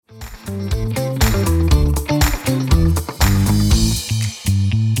Hello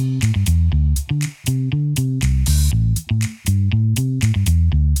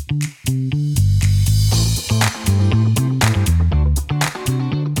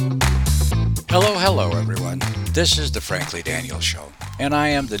everyone. This is the Frankly Daniel Show, and I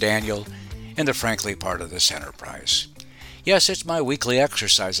am the Daniel in the Frankly part of this enterprise. Yes, it's my weekly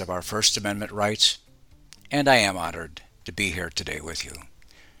exercise of our First Amendment rights, and I am honored to be here today with you.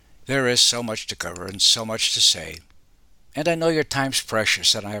 There is so much to cover and so much to say, and I know your time's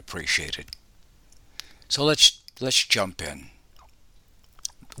precious and I appreciate it. So let's jump in.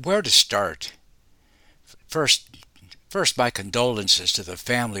 Where to start? First, my condolences to the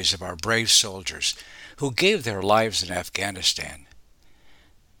families of our brave soldiers who gave their lives in Afghanistan.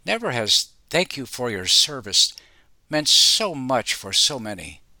 Never has thank you for your service meant so much for so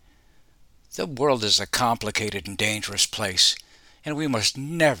many. The world is a complicated and dangerous place, and we must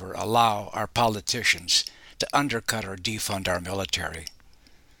never allow our politicians to undercut or defund our military.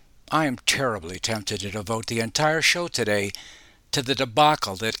 I am terribly tempted to devote the entire show today to the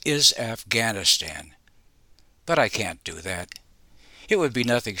debacle that is Afghanistan. But I can't do that. It would be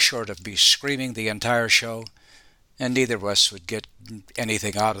nothing short of me screaming the entire show, and neither of us would get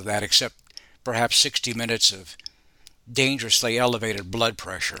anything out of that except perhaps 60 minutes of dangerously elevated blood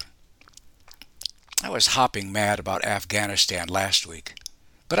pressure. I was hopping mad about Afghanistan last week,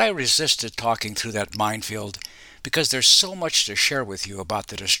 but I resisted talking through that minefield because there's so much to share with you about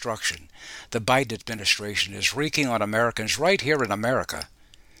the destruction the Biden administration is wreaking on Americans right here in America.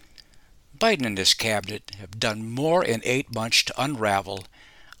 Biden and his cabinet have done more in 8 months to unravel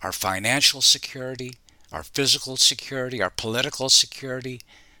our financial security, our physical security, our political security,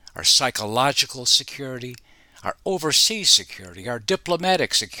 our psychological security, our overseas security, our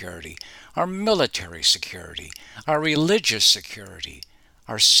diplomatic security, our military security, our religious security,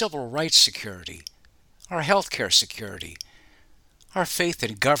 our civil rights security, our healthcare security, our faith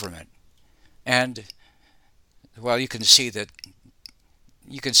in government, and, well, you can see that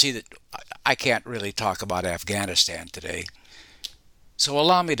I can't really talk about Afghanistan today. So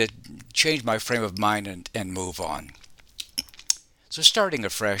allow me to change my frame of mind and move on. So starting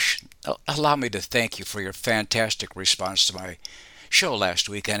afresh, allow me to thank you for your fantastic response to my show last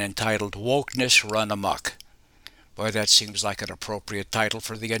weekend entitled Wokeness Run Amok. Boy, that seems like an appropriate title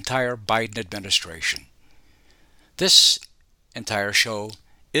for the entire Biden administration. This entire show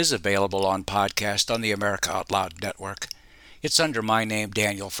is available on podcast on the America Out Loud Network. It's under my name,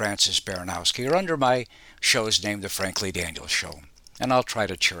 Daniel Francis Baranowski, or under my show's name, The Frankly Daniel Show. And I'll try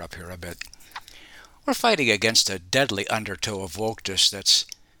to cheer up here a bit. We're fighting against a deadly undertow of wokeness that's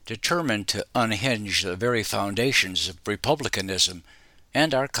determined to unhinge the very foundations of republicanism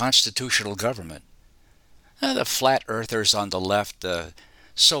and our constitutional government. The flat earthers on the left, the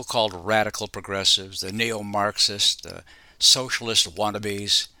so-called radical progressives, the Neo-Marxists, the socialist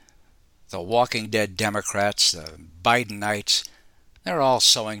wannabes, the Walking Dead Democrats, the Bidenites, they're all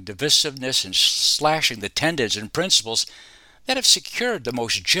sowing divisiveness and slashing the tendons and principles that have secured the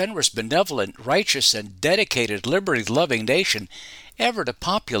most generous, benevolent, righteous, and dedicated, liberty-loving nation ever to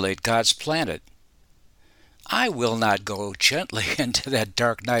populate God's planet. I will not go gently into that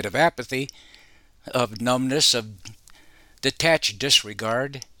dark night of apathy, of numbness, of detached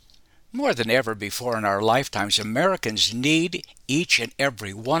disregard. More than ever before in our lifetimes, Americans need each and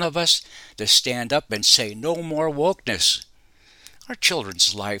every one of us to stand up and say no more wokeness. Our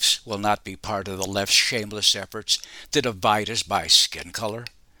children's lives will not be part of the left's shameless efforts to divide us by skin color.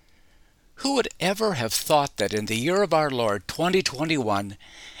 Who would ever have thought that in the year of our Lord 2021,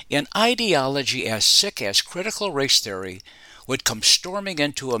 an ideology as sick as critical race theory would come storming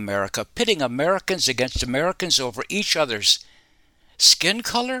into America, pitting Americans against Americans over each other's skin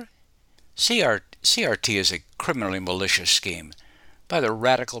color? CRT is a criminally malicious scheme by the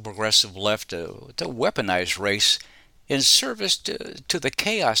radical progressive left to weaponize race in service to the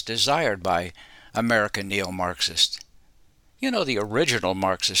chaos desired by American neo-Marxists. You know, the original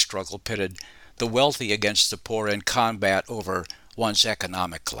Marxist struggle pitted the wealthy against the poor in combat over one's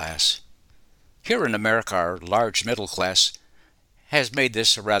economic class. Here in America, our large middle class has made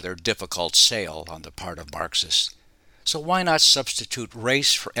this a rather difficult sale on the part of Marxists. So why not substitute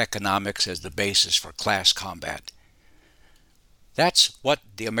race for economics as the basis for class combat? That's what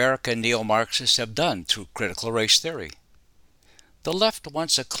the American neo-Marxists have done through critical race theory. The left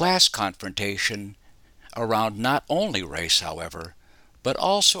wants a class confrontation around not only race, however, but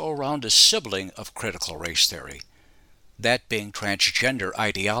also around a sibling of critical race theory, that being transgender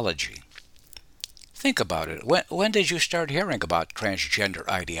ideology. Think about it. When did you start hearing about transgender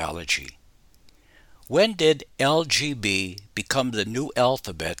ideology? When did LGB become the new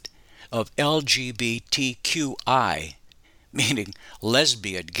alphabet of LGBTQI, meaning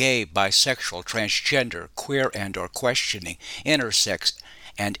lesbian, gay, bisexual, transgender, queer and or questioning, intersex,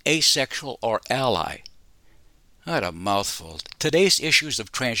 and asexual or ally. What a mouthful. Today's issues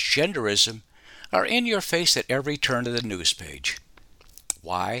of transgenderism are in your face at every turn of the news page.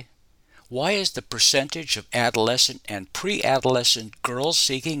 Why? Why is the percentage of adolescent and pre-adolescent girls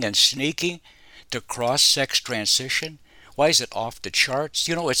seeking and sneaking to cross-sex transition? Why is it off the charts?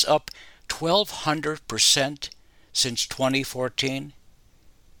 You know, it's up 1,200% since 2014.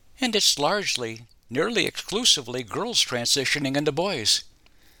 And it's largely, nearly exclusively, girls transitioning into boys.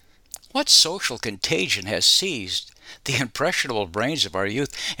 What social contagion has seized the impressionable brains of our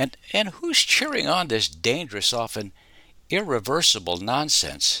youth? And who's cheering on this dangerous, often irreversible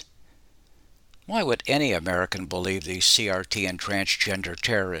nonsense? Why would any American believe these CRT and transgender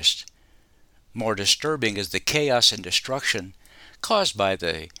terrorists? More disturbing is the chaos and destruction caused by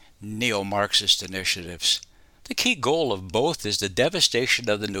the Neo-Marxist initiatives. The key goal of both is the devastation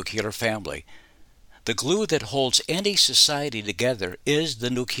of the nuclear family. The glue that holds any society together is the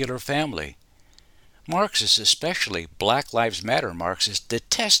nuclear family. Marxists, especially Black Lives Matter Marxists,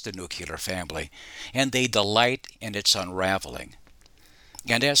 detest the nuclear family, and they delight in its unraveling.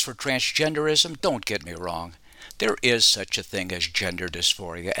 And as for transgenderism, don't get me wrong. There is such a thing as gender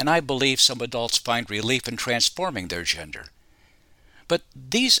dysphoria, and I believe some adults find relief in transforming their gender. But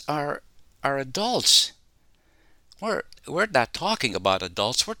these are adults. We're not talking about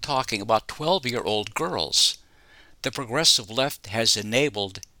adults, we're talking about 12-year-old girls. The progressive left has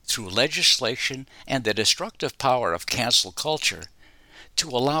enabled, through legislation and the destructive power of cancel culture, to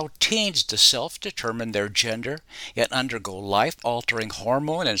allow teens to self-determine their gender and undergo life-altering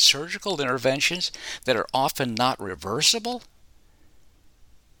hormone and surgical interventions that are often not reversible?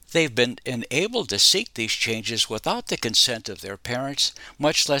 They've been enabled to seek these changes without the consent of their parents,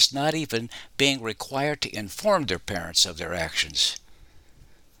 much less not even being required to inform their parents of their actions.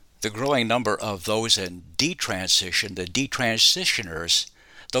 The growing number of those in detransition, the detransitioners,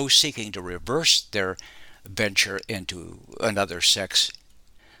 those seeking to reverse their venture into another sex,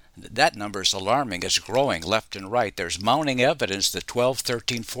 that number is alarming. It's growing left and right. There's mounting evidence that 12,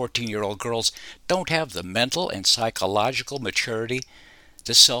 13, 14-year-old girls don't have the mental and psychological maturity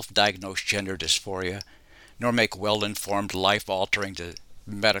to self-diagnose gender dysphoria, nor make well-informed, life-altering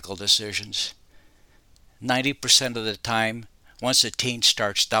medical decisions. 90% of the time, once a teen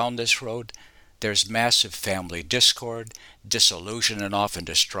starts down this road, there's massive family discord, disillusion, and often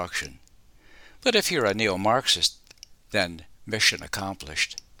destruction. But if you're a neo-Marxist, then mission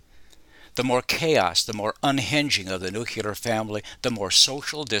accomplished. The more chaos, the more unhinging of the nuclear family, the more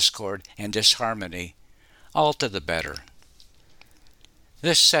social discord and disharmony, all to the better.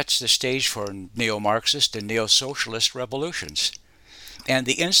 This sets the stage for neo-Marxist and neo-socialist revolutions, and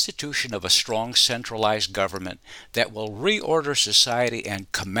the institution of a strong centralized government that will reorder society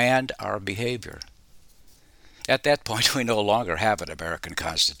and command our behavior. At that point, we no longer have an American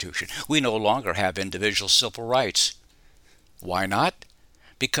Constitution. We no longer have individual civil rights. Why not?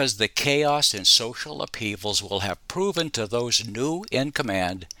 Because the chaos and social upheavals will have proven to those new in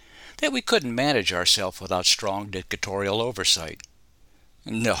command that we couldn't manage ourselves without strong dictatorial oversight.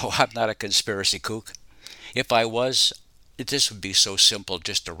 No, I'm not a conspiracy kook. If I was, this would be so simple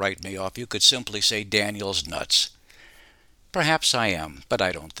just to write me off. You could simply say Daniel's nuts. Perhaps I am, but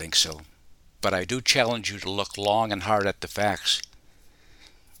I don't think so. But I do challenge you to look long and hard at the facts.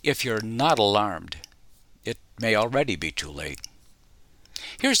 If you're not alarmed, it may already be too late.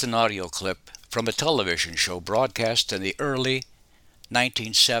 Here's an audio clip from a television show broadcast in the early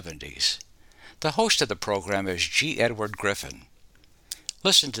 1970s. The host of the program is G. Edward Griffin.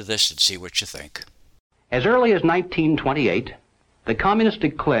 Listen to this and see what you think. As early as 1928, the communists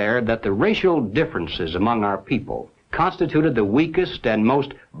declared that the racial differences among our people constituted the weakest and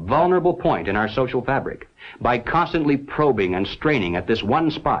most vulnerable point in our social fabric. By constantly probing and straining at this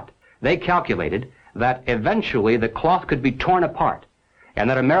one spot, they calculated that eventually the cloth could be torn apart and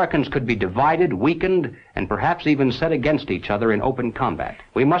that Americans could be divided, weakened, and perhaps even set against each other in open combat.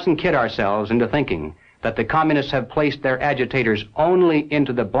 We mustn't kid ourselves into thinking that the communists have placed their agitators only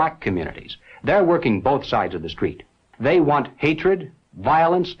into the black communities. They're working both sides of the street. They want hatred,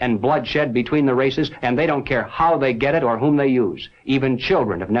 violence, and bloodshed between the races, and they don't care how they get it or whom they use, even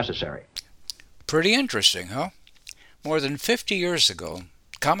children if necessary. Pretty interesting, huh? More than 50 years ago,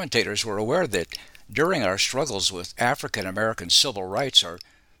 commentators were aware that during our struggles with African American civil rights, or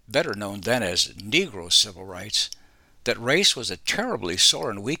better known then as Negro civil rights, that race was a terribly sore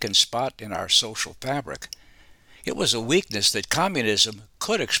and weakened spot in our social fabric. It was a weakness that communism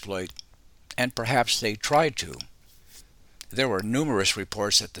could exploit, and perhaps they tried to. There were numerous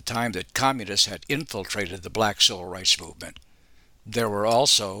reports at the time that communists had infiltrated the black civil rights movement. There were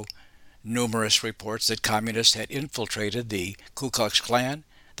also numerous reports that communists had infiltrated the Ku Klux Klan,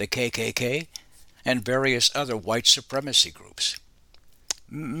 the KKK, and various other white supremacy groups.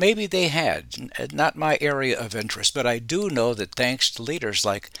 Maybe they had, not my area of interest, but I do know that thanks to leaders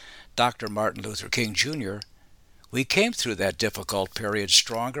like Dr. Martin Luther King Jr., we came through that difficult period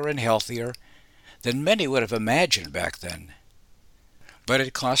stronger and healthier than many would have imagined back then. But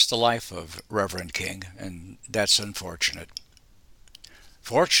it cost the life of Reverend King, and that's unfortunate.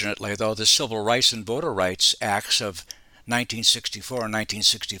 Fortunately, though, the Civil Rights and Voter Rights Acts of 1964 and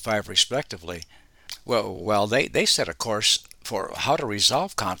 1965 respectively, they set a course for how to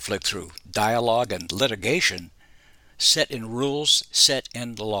resolve conflict through dialogue and litigation, set in rules, set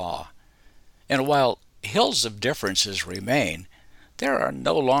in law. And while hills of differences remain, there are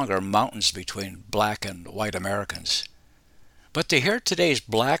no longer mountains between black and white Americans. But to hear today's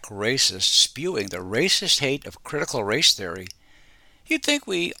black racists spewing the racist hate of critical race theory, you'd think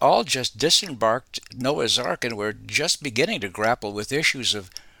we all just disembarked Noah's Ark and we're just beginning to grapple with issues of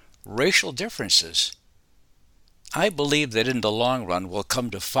racial differences. I believe that in the long run we'll come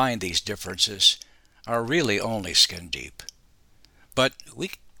to find these differences are really only skin deep. But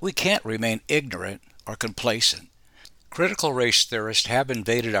we can't remain ignorant or complacent. Critical race theorists have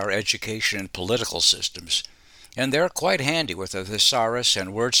invaded our education and political systems, and they're quite handy with a thesaurus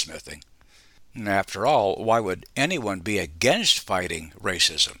and wordsmithing. After all, why would anyone be against fighting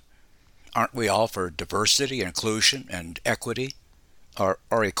racism? Aren't we all for diversity, inclusion, and equity? Or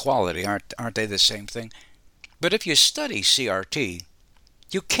equality, aren't they the same thing? But if you study CRT,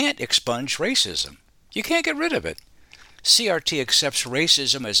 you can't expunge racism. You can't get rid of it. CRT accepts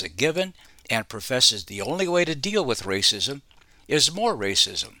racism as a given and professes the only way to deal with racism is more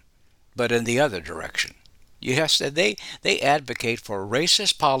racism, but in the other direction. Yes, they advocate for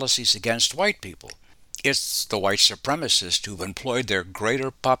racist policies against white people. It's the white supremacists who've employed their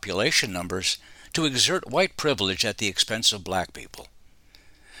greater population numbers to exert white privilege at the expense of black people.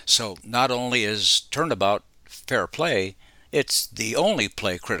 So not only is turnabout fair play, it's the only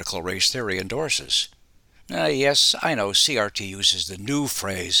play critical race theory endorses. Yes, I know CRT uses the new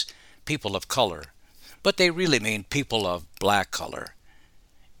phrase, people of color, but they really mean people of black color.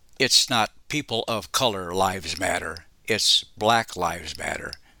 It's not people of color lives matter, it's black lives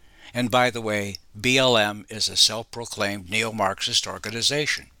matter. And by the way, BLM is a self-proclaimed Neo-Marxist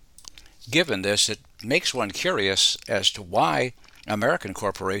organization. Given this, it makes one curious as to why American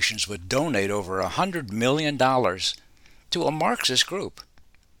corporations would donate over $100 million to a Marxist group.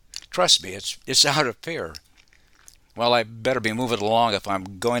 Trust me, it's out of fear. Well, I better be moving along if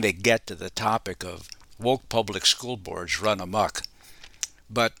I'm going to get to the topic of woke public school boards run amok.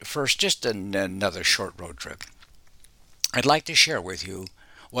 But first, just another short road trip. I'd like to share with you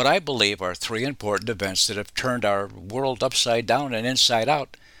what I believe are three important events that have turned our world upside down and inside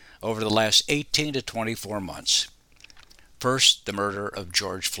out over the last 18 to 24 months. First, the murder of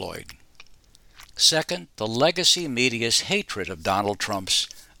George Floyd. Second, the legacy media's hatred of Donald Trump's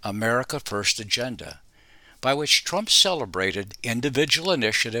America First agenda, by which Trump celebrated individual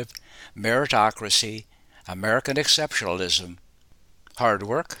initiative, meritocracy, American exceptionalism, hard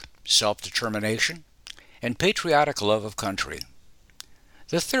work, self-determination, and patriotic love of country.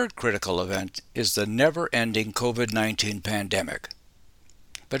 The third critical event is the never-ending COVID-19 pandemic.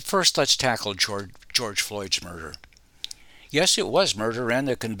 But first, let's tackle George Floyd's murder. Yes, it was murder, and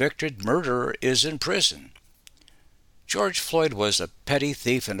the convicted murderer is in prison. George Floyd was a petty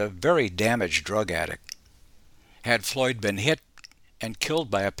thief and a very damaged drug addict. Had Floyd been hit and killed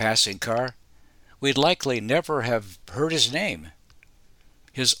by a passing car, we'd likely never have heard his name.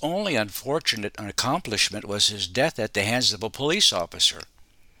 His only unfortunate accomplishment was his death at the hands of a police officer,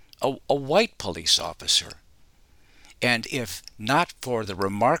 a white police officer. And if not for the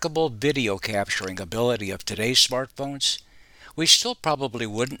remarkable video capturing ability of today's smartphones, we still probably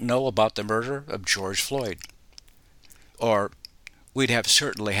wouldn't know about the murder of George Floyd. Or we'd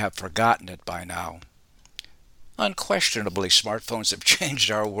certainly have forgotten it by now. Unquestionably, smartphones have changed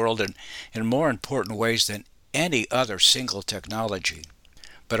our world in more important ways than any other single technology.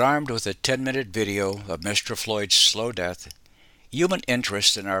 But armed with a 10-minute video of Mr. Floyd's slow death, human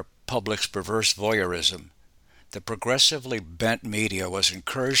interest in our public's perverse voyeurism, the progressively bent media was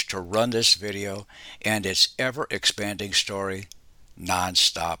encouraged to run this video and its ever-expanding story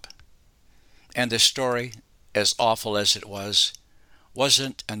non-stop. And the story, as awful as it was,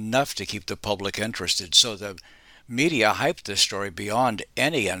 wasn't enough to keep the public interested, so the media hyped the story beyond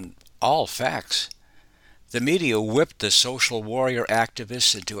any and all facts. The media whipped the social warrior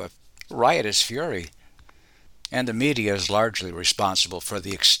activists into a riotous fury. and the media is largely responsible for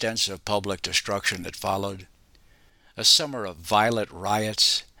the extensive public destruction that followed. A summer of violent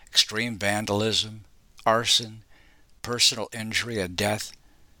riots, extreme vandalism, arson, personal injury, and death,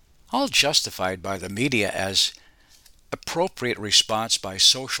 all justified by the media as appropriate response by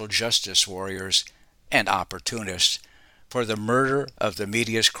social justice warriors and opportunists for the murder of the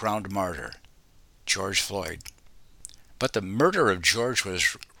media's crowned martyr, George Floyd. But the murder of George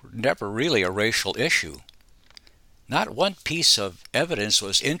was never really a racial issue. Not one piece of evidence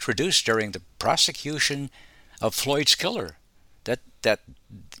was introduced during the prosecution of Floyd's killer that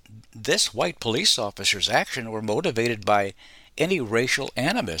this white police officer's actions were motivated by any racial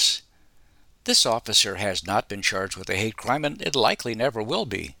animus. This officer has not been charged with a hate crime, and it likely never will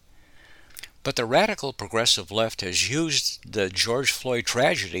be. But the radical progressive left has used the George Floyd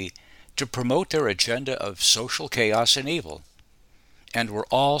tragedy to promote their agenda of social chaos and evil. And we're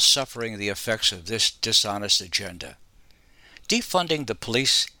all suffering the effects of this dishonest agenda. Defunding the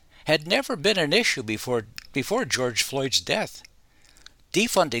police had never been an issue before George Floyd's death.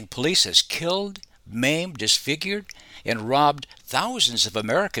 Defunding police has killed, maimed, disfigured, and robbed thousands of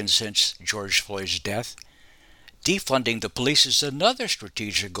Americans since George Floyd's death. Defunding the police is another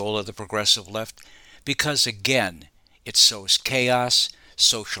strategic goal of the progressive left because, again, it sows chaos,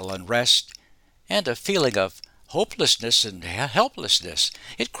 social unrest, and a feeling of hopelessness and helplessness.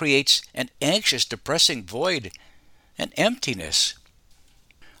 It creates an anxious, depressing void, an emptiness.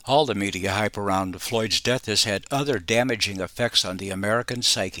 All the media hype around Floyd's death has had other damaging effects on the American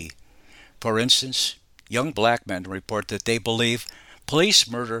psyche. For instance, young black men report that they believe police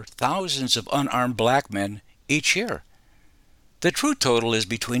murder thousands of unarmed black men each year. The true total is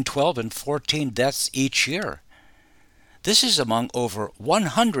between 12 and 14 deaths each year. This is among over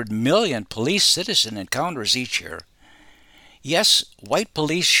 100 million police citizen encounters each year. Yes, white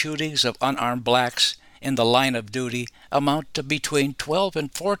police shootings of unarmed blacks in the line of duty amount to between 12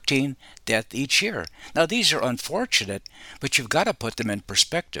 and 14 deaths each year. Now, these are unfortunate, but you've got to put them in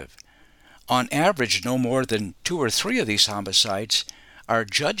perspective. On average, no more than 2 or 3 of these homicides are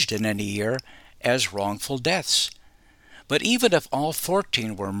judged in any year as wrongful deaths. But even if all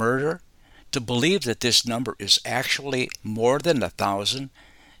 14 were murder, to believe that this number is actually more than 1,000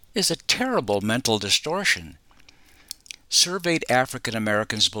 is a terrible mental distortion. Surveyed African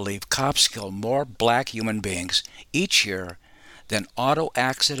Americans believe cops kill more black human beings each year than auto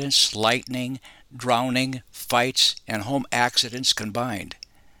accidents, lightning, drowning, fights, and home accidents combined.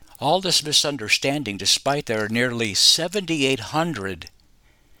 All this misunderstanding despite there are nearly 7,800,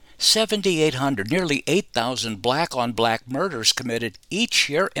 nearly 8,000 black-on-black murders committed each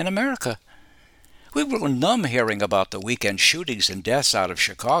year in America. We were numb hearing about the weekend shootings and deaths out of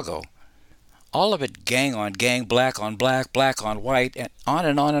Chicago. All of it gang on gang, black on black, black on white, and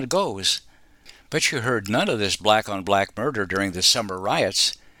on it goes. But you heard none of this black on black murder during the summer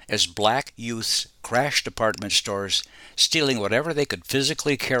riots as black youths crashed department stores, stealing whatever they could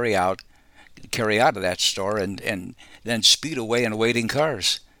physically carry out of that store and then speed away in waiting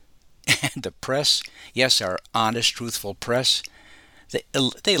cars. And the press, yes, our honest, truthful press,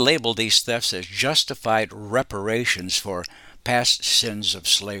 they label these thefts as justified reparations for past sins of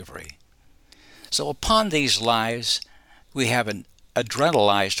slavery. So upon these lies, we have an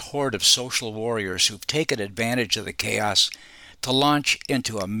adrenalized horde of social warriors who've taken advantage of the chaos to launch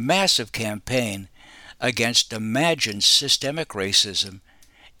into a massive campaign against imagined systemic racism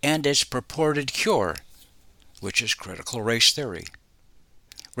and its purported cure, which is critical race theory.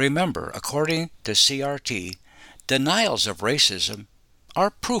 Remember, according to CRT, denials of racism are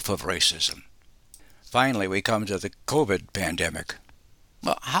proof of racism. Finally, we come to the COVID pandemic.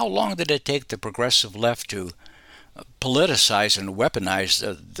 Well, how long did it take the progressive left to politicize and weaponize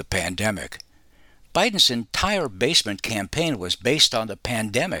the pandemic? Biden's entire basement campaign was based on the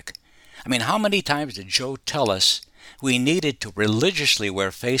pandemic. I mean, how many times did Joe tell us we needed to religiously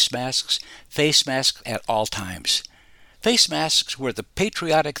wear face masks at all times? Face masks were the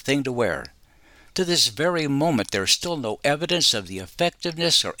patriotic thing to wear. To this very moment, there's still no evidence of the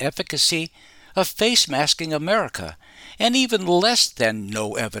effectiveness or efficacy of face masking America, and even less than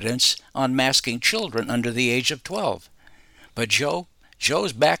no evidence on masking children under the age of 12. But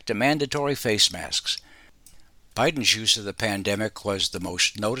Joe's back to mandatory face masks. Biden's use of the pandemic was the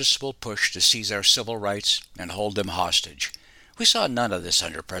most noticeable push to seize our civil rights and hold them hostage. We saw none of this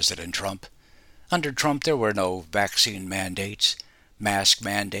under President Trump. Under Trump, there were no vaccine mandates, mask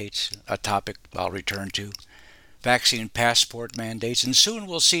mandates, a topic I'll return to, vaccine passport mandates, and soon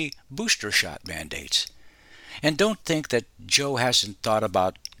we'll see booster shot mandates. And don't think that Joe hasn't thought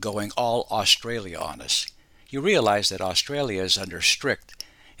about going all Australia on us. You realize that Australia is under strict,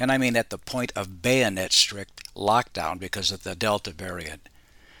 and I mean at the point of bayonet strict, lockdown because of the Delta variant.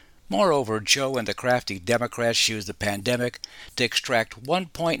 Moreover, Joe and the crafty Democrats used the pandemic to extract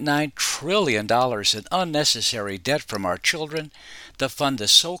 $1.9 trillion in unnecessary debt from our children to fund the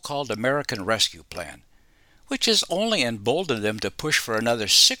so-called American Rescue Plan, which has only emboldened them to push for another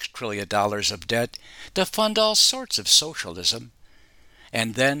 $6 trillion of debt to fund all sorts of socialism.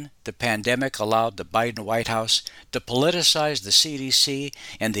 And then the pandemic allowed the Biden White House to politicize the CDC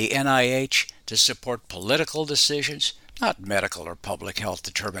and the NIH to support political decisions, not medical or public health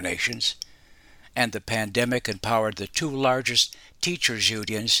determinations. And the pandemic empowered the two largest teachers'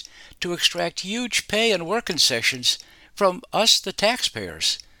 unions to extract huge pay and work concessions from us, the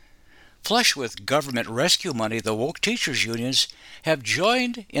taxpayers. Flush with government rescue money, the woke teachers' unions have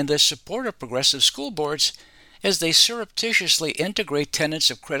joined in the support of progressive school boards as they surreptitiously integrate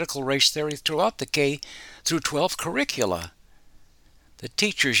tenets of critical race theory throughout the K through 12 curricula. The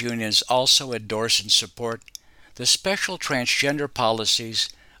teachers' unions also endorse and support the special transgender policies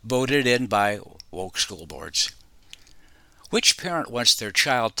voted in by woke school boards. Which parent wants their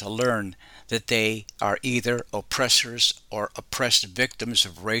child to learn that they are either oppressors or oppressed victims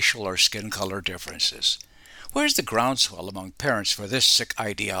of racial or skin color differences? Where's the groundswell among parents for this sick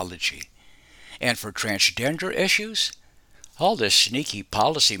ideology? And for transgender issues, all this sneaky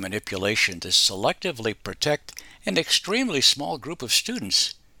policy manipulation to selectively protect an extremely small group of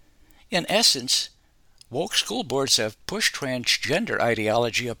students. In essence, woke school boards have pushed transgender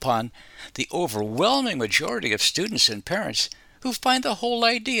ideology upon the overwhelming majority of students and parents who find the whole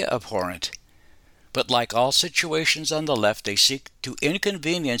idea abhorrent. But like all situations on the left, they seek to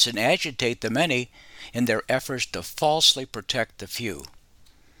inconvenience and agitate the many in their efforts to falsely protect the few.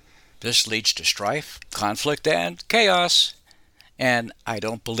 This leads to strife, conflict, and chaos. And I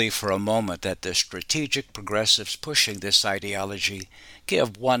don't believe for a moment that the strategic progressives pushing this ideology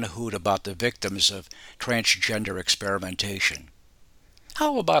give one hoot about the victims of transgender experimentation.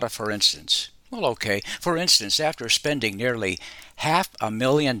 How about a for instance? Well, okay, for instance, after spending nearly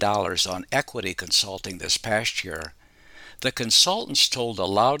 $500,000 on equity consulting this past year, the consultants told the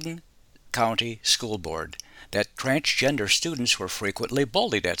Loudoun County School Board that transgender students were frequently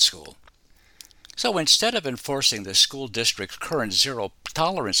bullied at school. So instead of enforcing the school district's current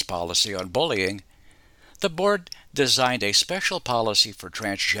zero-tolerance policy on bullying, the board designed a special policy for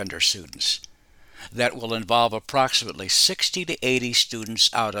transgender students that will involve approximately 60 to 80 students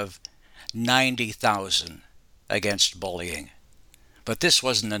out of 90,000 against bullying. But this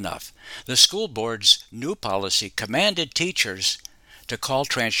wasn't enough. The school board's new policy commanded teachers to call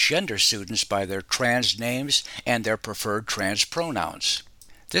transgender students by their trans names and their preferred trans pronouns.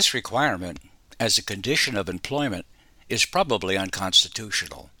 This requirement, as a condition of employment, is probably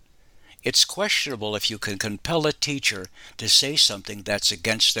unconstitutional. It's questionable if you can compel a teacher to say something that's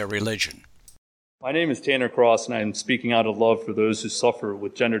against their religion. My name is Tanner Cross, and I am speaking out of love for those who suffer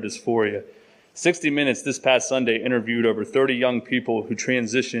with gender dysphoria. 60 Minutes this past Sunday interviewed over 30 young people who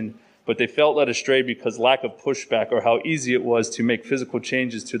transitioned, but they felt led astray because lack of pushback or how easy it was to make physical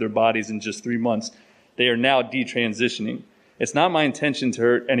changes to their bodies in just 3 months. They are now detransitioning. It's not my intention to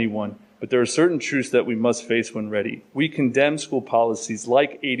hurt anyone, but there are certain truths that we must face when ready. We condemn school policies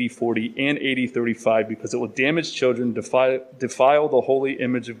like 80-40 and 80-35 because it will damage children, defile the holy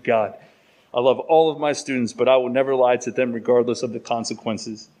image of God. I love all of my students, but I will never lie to them regardless of the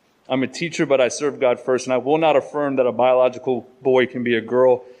consequences. I'm a teacher, but I serve God first, and I will not affirm that a biological boy can be a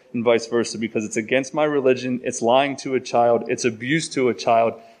girl and vice versa because it's against my religion, it's lying to a child, it's abuse to a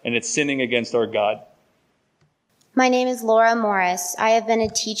child, and it's sinning against our God. My name is Laura Morris. I have been a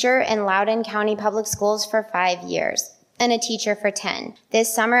teacher in Loudoun County Public Schools for 5 years and a teacher for 10.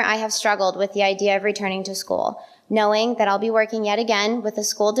 This summer, I have struggled with the idea of returning to school, knowing that I'll be working yet again with a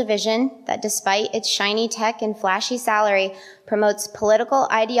school division that, despite its shiny tech and flashy salary, promotes political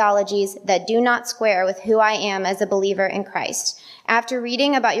ideologies that do not square with who I am as a believer in Christ. After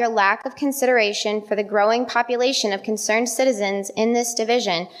reading about your lack of consideration for the growing population of concerned citizens in this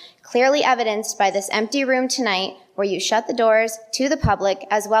division, clearly evidenced by this empty room tonight, where you shut the doors to the public,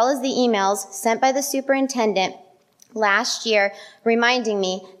 as well as the emails sent by the superintendent last year reminding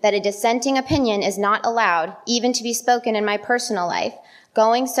me that a dissenting opinion is not allowed, even to be spoken in my personal life,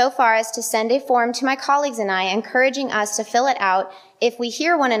 going so far as to send a form to my colleagues and I, encouraging us to fill it out if we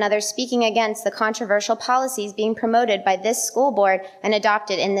hear one another speaking against the controversial policies being promoted by this school board and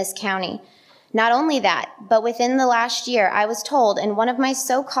adopted in this county. Not only that, but within the last year, I was told in one of my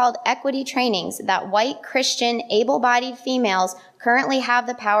so-called equity trainings that white, Christian, able-bodied females currently have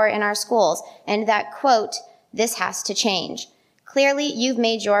the power in our schools, and that, quote, "this has to change." Clearly, you've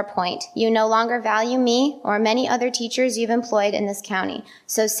made your point. You no longer value me or many other teachers you've employed in this county.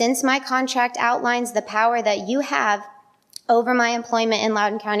 So since my contract outlines the power that you have over my employment in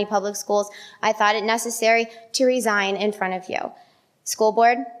Loudoun County Public Schools, I thought it necessary to resign in front of you. School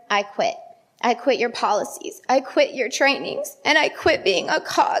board, I quit. I quit your policies, I quit your trainings, and I quit being a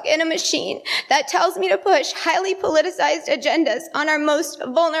cog in a machine that tells me to push highly politicized agendas on our most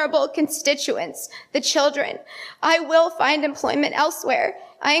vulnerable constituents, the children. I will find employment elsewhere.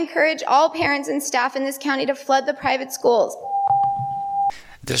 I encourage all parents and staff in this county to flood the private schools.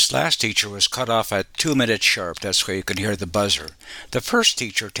 This last teacher was cut off at 2 minutes sharp. That's where you can hear the buzzer. The first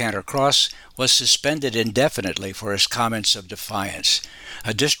teacher, Tanner Cross, was suspended indefinitely for his comments of defiance.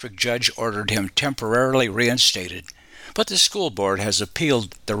 A district judge ordered him temporarily reinstated, but the school board has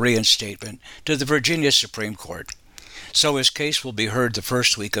appealed the reinstatement to the Virginia Supreme Court, so his case will be heard the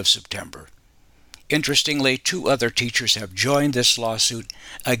first week of September. Interestingly, 2 other teachers have joined this lawsuit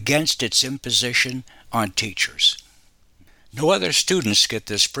against its imposition on teachers. No other students get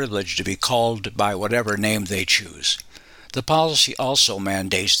this privilege to be called by whatever name they choose. The policy also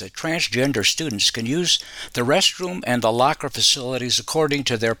mandates that transgender students can use the restroom and the locker facilities according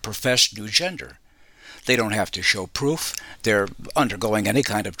to their professed new gender. They don't have to show proof they're undergoing any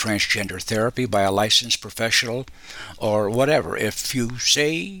kind of transgender therapy by a licensed professional or whatever. If you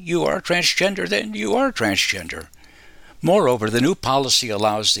say you are transgender, then you are transgender. Moreover, the new policy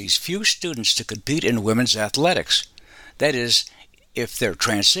allows these few students to compete in women's athletics. That is, if they're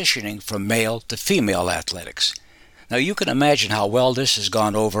transitioning from male to female athletics. Now you can imagine how well this has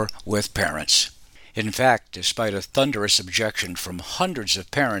gone over with parents. In fact, despite a thunderous objection from hundreds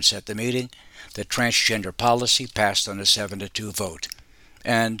of parents at the meeting, the transgender policy passed on a 7-2 vote.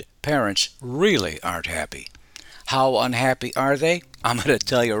 And parents really aren't happy. How unhappy are they? I'm going to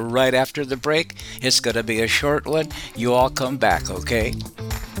tell you right after the break. It's going to be a short one. You all come back, okay?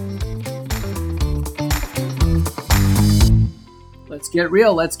 Let's get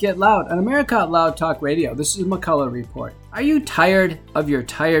real, let's get loud. On America Out Loud Talk Radio, this is McCullough Report. Are you tired of your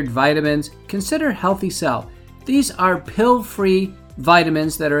tired vitamins? Consider Healthy Cell. These are pill-free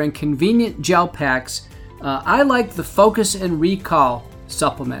vitamins that are in convenient gel packs. I like the Focus and Recall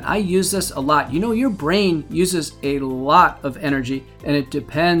supplement. I use this a lot. You know, your brain uses a lot of energy, and it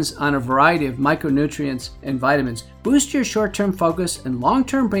depends on a variety of micronutrients and vitamins. Boost your short-term focus and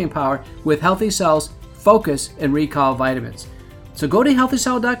long-term brain power with Healthy Cell's Focus and Recall vitamins. So go to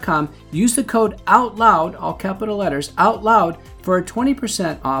healthycell.com, use the code OUTLOUD, all capital letters, OUTLOUD, for a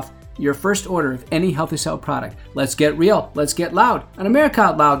 20% off your first order of any Healthy Cell product. Let's get real, let's get loud on America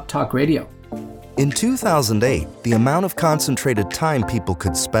Out Loud Talk Radio. In 2008, the amount of concentrated time people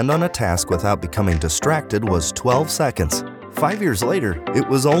could spend on a task without becoming distracted was 12 seconds. 5 years later, it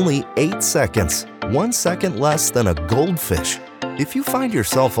was only 8 seconds, 1 second less than a goldfish. If you find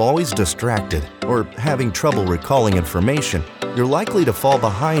yourself always distracted or having trouble recalling information, you're likely to fall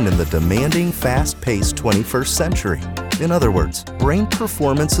behind in the demanding, fast-paced 21st century. In other words, brain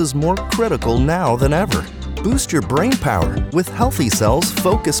performance is more critical now than ever. Boost your brain power with Healthy Cell's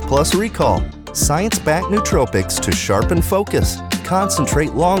Focus Plus Recall. Science-backed nootropics to sharpen focus,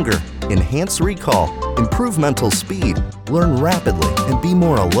 concentrate longer, enhance recall, improve mental speed, learn rapidly, and be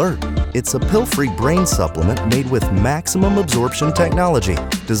more alert. It's a pill-free brain supplement made with maximum absorption technology,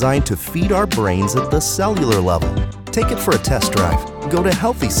 designed to feed our brains at the cellular level. Take it for a test drive. Go to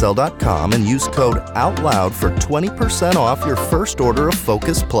healthycell.com and use code OUTLOUD for 20% off your first order of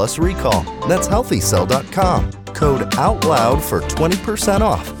Focus Plus Recall. That's healthycell.com. Code OUTLOUD for 20%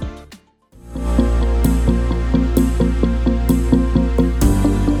 off.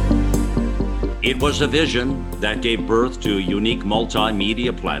 It was a vision that gave birth to a unique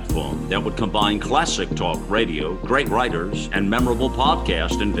multimedia platform that would combine classic talk radio, great writers, and memorable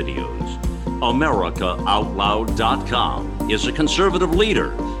podcasts and videos. AmericaOutloud.com is a conservative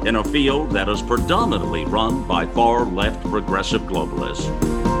leader in a field that is predominantly run by far-left progressive globalists.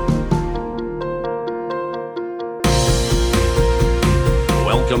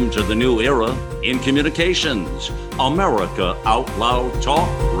 Welcome to the new era in communications, America Out Loud Talk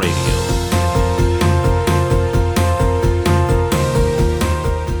Radio.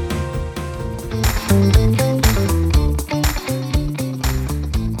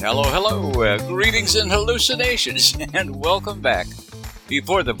 Hello, greetings and hallucinations, and welcome back.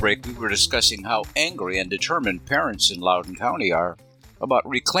 Before the break, we were discussing how angry and determined parents in Loudoun County are about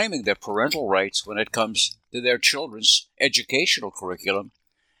reclaiming their parental rights when it comes to their children's educational curriculum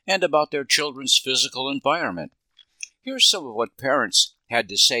and about their children's physical environment. Here's some of what parents had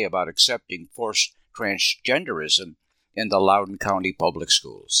to say about accepting forced transgenderism in the Loudoun County Public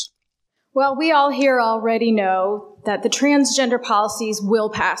Schools. Well, we all here already know that the transgender policies will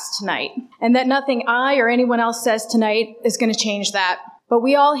pass tonight, and that nothing I or anyone else says tonight is going to change that. But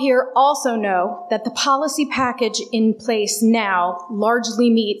we all here also know that the policy package in place now largely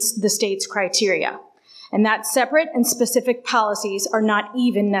meets the state's criteria, and that separate and specific policies are not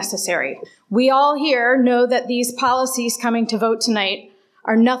even necessary. We all here know that these policies coming to vote tonight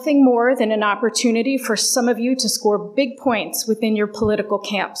are nothing more than an opportunity for some of you to score big points within your political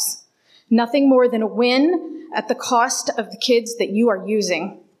camps. Nothing more than a win at the cost of the kids that you are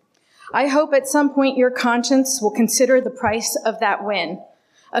using. I hope at some point your conscience will consider the price of that win,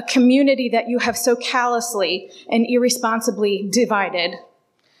 a community that you have so callously and irresponsibly divided.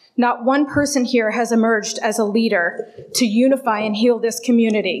 Not one person here has emerged as a leader to unify and heal this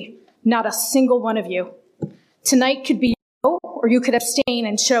community. Not a single one of you. Tonight could be you, or you could abstain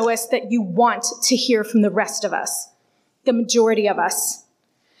and show us that you want to hear from the rest of us, the majority of us.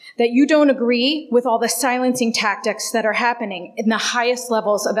 That you don't agree with all the silencing tactics that are happening in the highest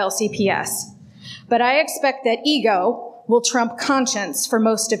levels of LCPS. But I expect that ego will trump conscience for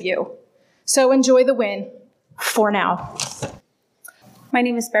most of you. So enjoy the win, for now. My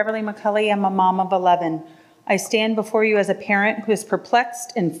name is Beverly McCulley. I'm a mom of 11. I stand before you as a parent who is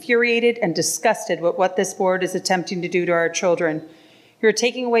perplexed, infuriated, and disgusted with what this board is attempting to do to our children. You're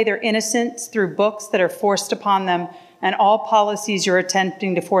taking away their innocence through books that are forced upon them and all policies you're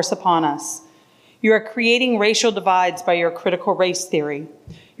attempting to force upon us. You are creating racial divides by your critical race theory.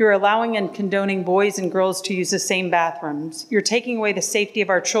 You're allowing and condoning boys and girls to use the same bathrooms. You're taking away the safety of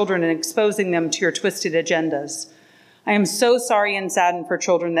our children and exposing them to your twisted agendas. I am so sorry and saddened for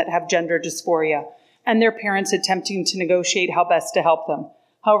children that have gender dysphoria and their parents attempting to negotiate how best to help them.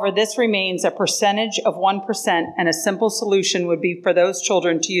 However, this remains a percentage of 1%, and a simple solution would be for those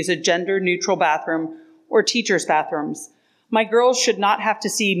children to use a gender-neutral bathroom or teachers' bathrooms. My girls should not have to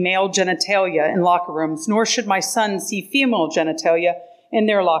see male genitalia in locker rooms, nor should my sons see female genitalia in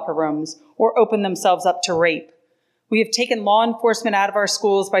their locker rooms or open themselves up to rape. We have taken law enforcement out of our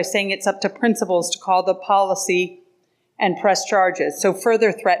schools by saying it's up to principals to call the policy and press charges, so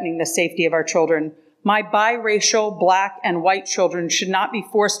further threatening the safety of our children. My biracial, black, and white children should not be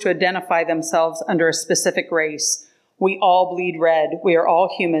forced to identify themselves under a specific race. We all bleed red. We are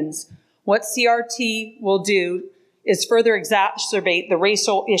all humans. What CRT will do is further exacerbate the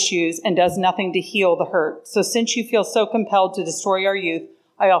racial issues and does nothing to heal the hurt. So since you feel so compelled to destroy our youth,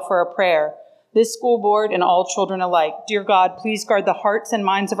 I offer a prayer. This school board and all children alike, dear God, please guard the hearts and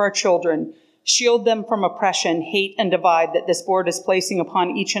minds of our children. Shield them from oppression, hate, and divide that this board is placing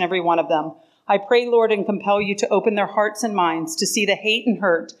upon each and every one of them. I pray, Lord, and compel you to open their hearts and minds to see the hate and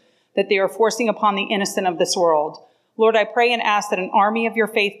hurt that they are forcing upon the innocent of this world. Lord, I pray and ask that an army of your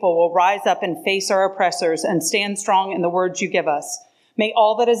faithful will rise up and face our oppressors and stand strong in the words you give us. May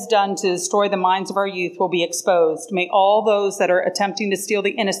all that is done to destroy the minds of our youth will be exposed. May all those that are attempting to steal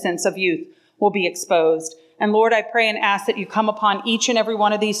the innocence of youth will be exposed. And Lord, I pray and ask that you come upon each and every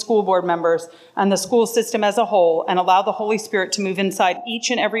one of these school board members and the school system as a whole and allow the Holy Spirit to move inside each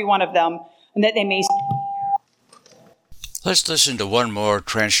and every one of them, and that they may... Let's listen to one more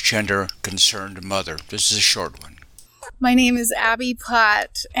transgender concerned mother. This is a short one. My name is Abby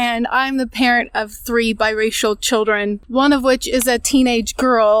Platt, and I'm the parent of 3 biracial children, one of which is a teenage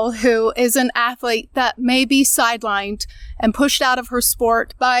girl who is an athlete that may be sidelined and pushed out of her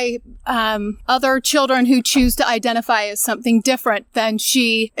sport by other children who choose to identify as something different than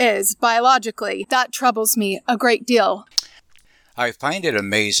she is biologically. That troubles me a great deal. I find it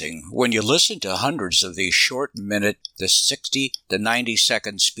amazing when you listen to hundreds of these short-minute, the 60 to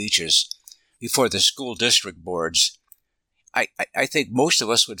 90-second speeches before the school district boards. I think most of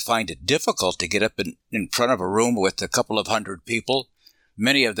us would find it difficult to get up in front of a room with a couple of hundred people,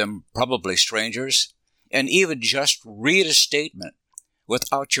 many of them probably strangers, and even just read a statement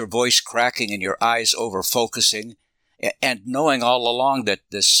without your voice cracking and your eyes over-focusing, and knowing all along that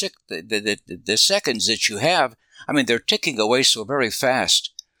the seconds that you have, I mean, they're ticking away so very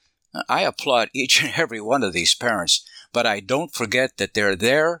fast. I applaud each and every one of these parents, but I don't forget that they're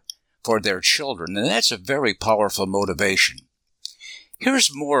there for their children, and that's a very powerful motivation.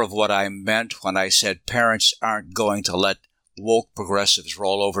 Here's more of what I meant when I said parents aren't going to let woke progressives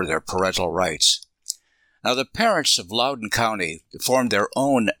roll over their parental rights. Now, the parents of Loudoun County formed their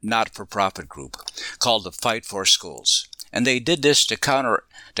own not-for-profit group called the Fight for Schools, and they did this to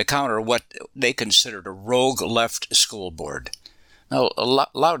counter what they considered a rogue left school board. Now,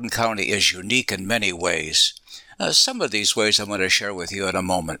 Loudoun County is unique in many ways. Some of these ways I'm going to share with you in a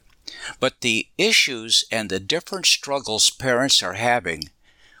moment. But the issues and the different struggles parents are having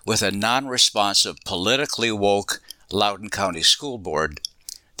with a non-responsive, politically woke Loudoun County School Board,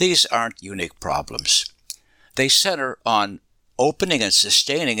 these aren't unique problems. They center on opening and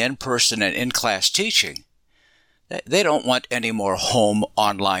sustaining in-person and in-class teaching. They don't want any more home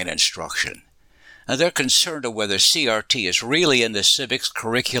online instruction. And they're concerned of whether CRT is really in the civics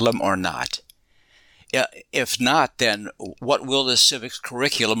curriculum or not. If not, then what will the civics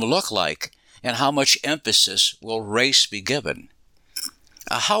curriculum look like, and how much emphasis will race be given?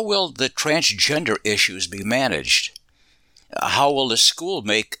 How will the transgender issues be managed? How will the school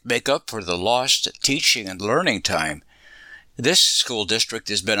make up for the lost teaching and learning time? This school district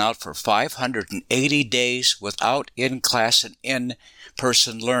has been out for 580 days without in-class and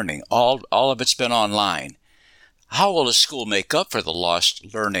in-person learning. All of it's been online. How will the school make up for the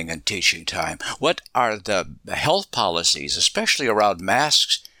lost learning and teaching time? What are the health policies, especially around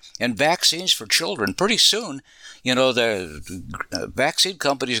masks and vaccines for children? Pretty soon, the vaccine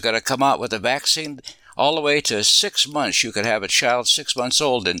company's got to come out with a vaccine all the way to 6 months. You could have a child 6 months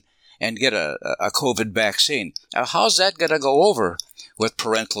old and get a COVID vaccine. Now, how's that going to go over with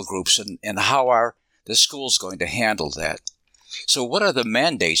parental groups, and how are the schools going to handle that? So what are the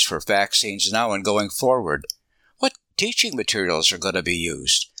mandates for vaccines now and going forward? What teaching materials are going to be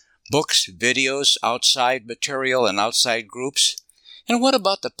used? Books, videos, outside material, and outside groups? And what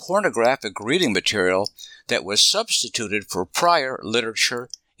about the pornographic reading material that was substituted for prior literature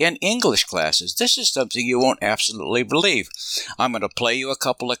in English classes? This is something you won't absolutely believe. I'm going to play you a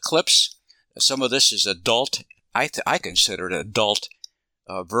couple of clips. Some of this is adult. I consider it adult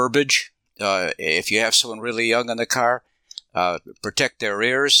verbiage. If you have someone really young in the car, protect their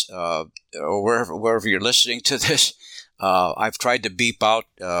ears, or wherever you're listening to this. I've tried to beep out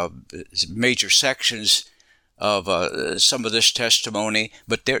major sections of some of this testimony,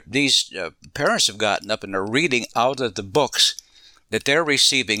 but these parents have gotten up and are reading out of the books that they're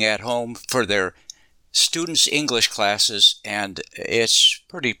receiving at home for their students' English classes, and it's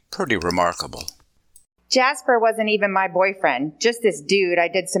pretty remarkable. Jasper wasn't even my boyfriend, just this dude I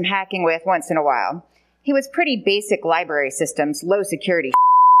did some hacking with once in a while. He was pretty basic library systems, low security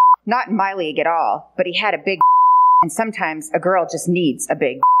not in my league at all, but he had a big and sometimes a girl just needs a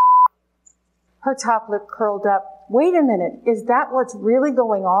big. Her top lip curled up. Wait a minute, is that what's really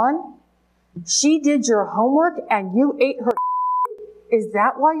going on? She did your homework and you ate her. Is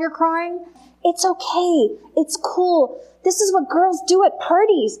that why you're crying? It's okay. It's cool. This is what girls do at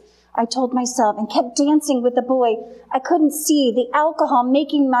parties, I told myself and kept dancing with the boy. I couldn't see the alcohol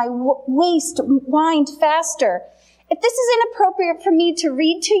making my waist wind faster. If this is inappropriate for me to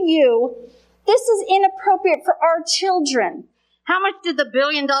read to you, this is inappropriate for our children. How much did the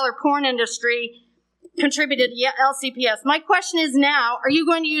billion-dollar porn industry contribute to LCPS? My question is now, are you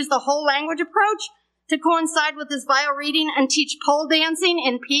going to use the whole language approach to coincide with this vile reading and teach pole dancing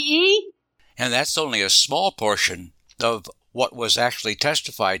in PE? And that's only a small portion of what was actually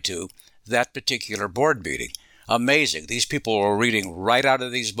testified to that particular board meeting. Amazing. These people were reading right out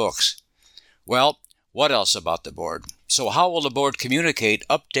of these books. Well, what else about the board? So how will the board communicate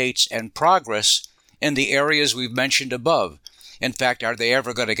updates and progress in the areas we've mentioned above? In fact, are they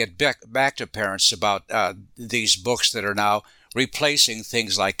ever going to get back to parents about these books that are now replacing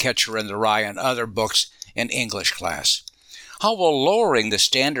things like Catcher in the Rye and other books in English class? How will lowering the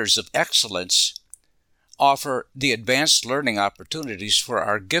standards of excellence offer the advanced learning opportunities for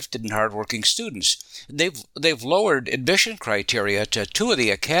our gifted and hardworking students? They've lowered admission criteria to 2 of the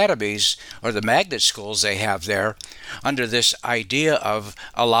academies or the magnet schools they have there under this idea of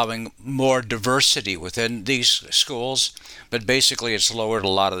allowing more diversity within these schools, but basically it's lowered a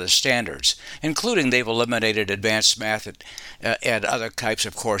lot of the standards, including they've eliminated advanced math and other types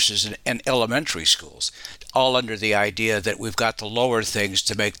of courses in elementary schools, all under the idea that we've got to lower things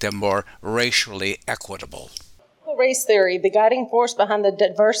to make them more racially equitable. Race theory, the guiding force behind the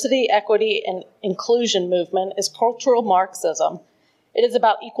diversity, equity, and inclusion movement is cultural Marxism. It is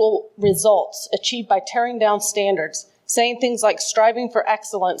about equal results achieved by tearing down standards, saying things like striving for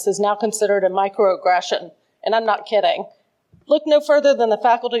excellence is now considered a microaggression, and I'm not kidding. Look no further than the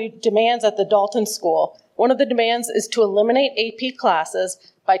faculty demands at the Dalton School. One of the demands is to eliminate AP classes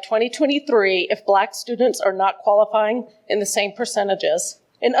by 2023 if Black students are not qualifying in the same percentages.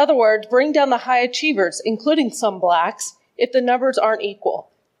 In other words, bring down the high achievers, including some Blacks, if the numbers aren't equal.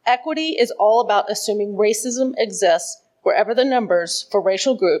 Equity is all about assuming racism exists wherever the numbers for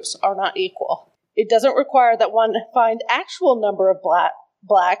racial groups are not equal. It doesn't require that one find actual number of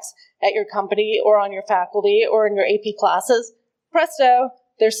Blacks at your company or on your faculty or in your AP classes. Presto,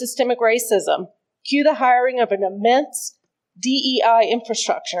 there's systemic racism. Cue the hiring of an immense DEI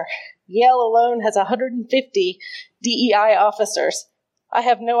infrastructure. Yale alone has 150 DEI officers. I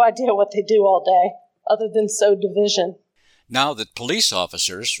have no idea what they do all day, other than sow division. Now that police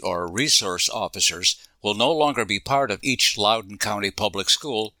officers or resource officers will no longer be part of each Loudoun County public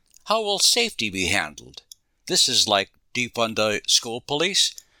school, how will safety be handled? This is like defund the school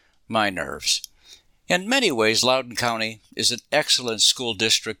police? My nerves. In many ways, Loudoun County is an excellent school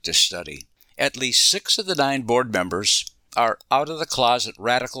district to study. At least 6 of the 9 board members are out-of-the-closet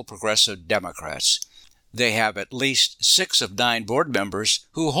radical progressive Democrats. They have at least 6 of 9 board members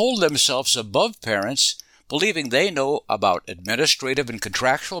who hold themselves above parents, believing they know about administrative and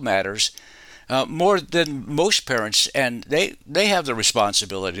contractual matters more than most parents, and they have the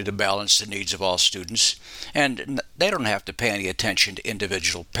responsibility to balance the needs of all students, and they don't have to pay any attention to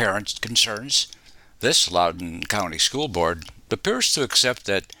individual parents' concerns. This Loudoun County School Board appears to accept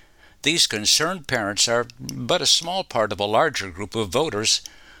that these concerned parents are but a small part of a larger group of voters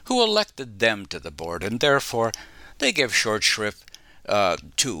who elected them to the board, and therefore they give short shrift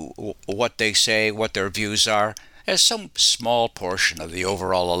to what they say, what their views are, as some small portion of the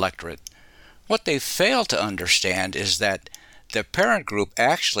overall electorate. What they fail to understand is that the parent group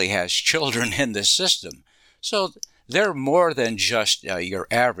actually has children in the system, so they're more than just your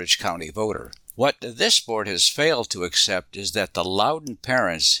average county voter. What this board has failed to accept is that the Loudoun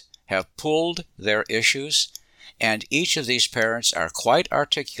parents have pooled their issues, and each of these parents are quite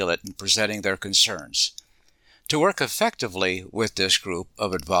articulate in presenting their concerns. To work effectively with this group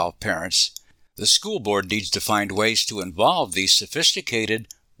of involved parents, the school board needs to find ways to involve these sophisticated,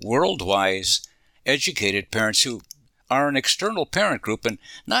 worldwide, educated parents who are an external parent group and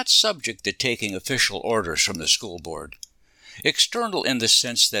not subject to taking official orders from the school board. External in the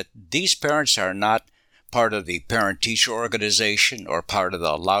sense that these parents are not part of the parent-teacher organization or part of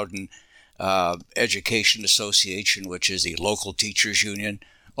the Loudoun Education Association, which is the local teachers union,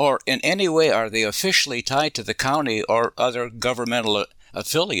 or in any way are they officially tied to the county or other governmental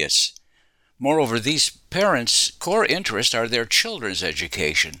affiliates. Moreover, these parents' core interests are their children's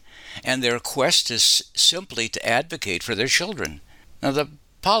education, and their quest is simply to advocate for their children. Now, the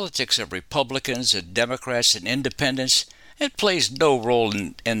politics of Republicans and Democrats and independents, it plays no role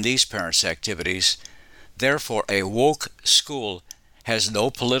in these parents' activities. Therefore, a woke school has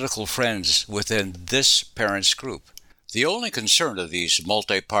no political friends within this parents' group. The only concern of these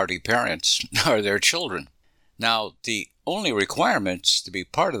multi-party parents are their children. Now, the only requirements to be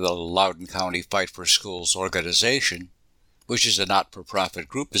part of the Loudoun County Fight for Schools organization, which is a not-for-profit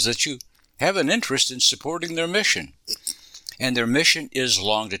group, is that you have an interest in supporting their mission. And their mission is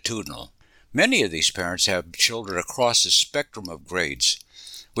longitudinal. Many of these parents have children across the spectrum of grades.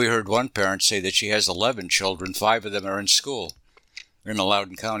 We heard one parent say that she has 11 children, 5 of them are in school in the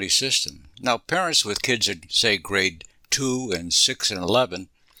Loudoun County system. Now, parents with kids in, say, grade 2 and 6 and 11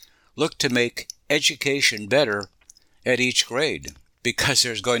 look to make education better at each grade because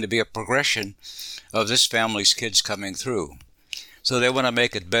there's going to be a progression of this family's kids coming through. So they want to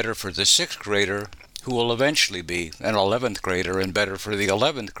make it better for the 6th grader who will eventually be an 11th grader, and better for the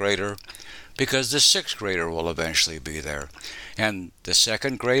 11th grader because the 6th grader will eventually be there. And the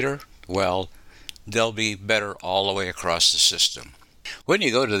 2nd grader, well, they'll be better all the way across the system. When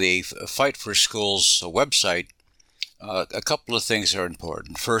you go to the Fight for Schools website, a couple of things are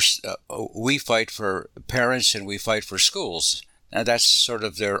important. First, we fight for parents and we fight for schools. Now, that's sort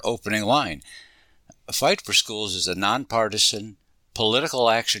of their opening line. Fight for Schools is a nonpartisan political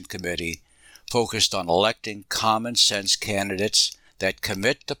action committee focused on electing common sense candidates that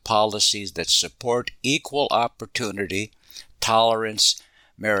commit to policies that support equal opportunity, tolerance,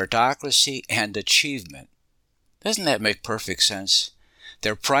 meritocracy, and achievement. Doesn't that make perfect sense?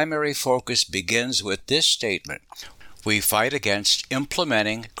 Their primary focus begins with this statement: we fight against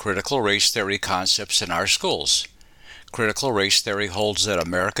implementing critical race theory concepts in our schools. Critical race theory holds that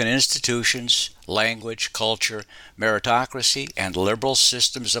American institutions, language, culture, meritocracy, and liberal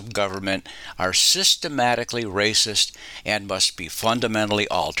systems of government are systematically racist and must be fundamentally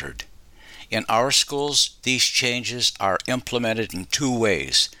altered. In our schools, these changes are implemented in 2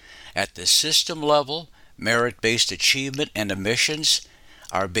 ways. At the system level, merit-based achievement and admissions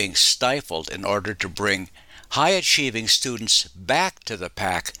are being stifled in order to bring high-achieving students back to the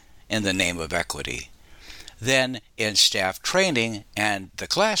pack in the name of equity. Then, in staff training and the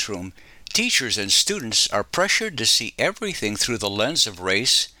classroom, teachers and students are pressured to see everything through the lens of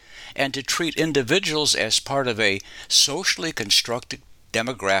race and to treat individuals as part of a socially constructed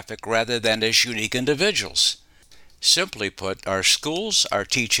demographic rather than as unique individuals. Simply put, our schools are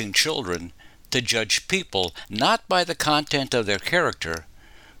teaching children to judge people not by the content of their character,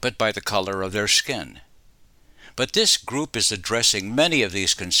 but by the color of their skin. But this group is addressing many of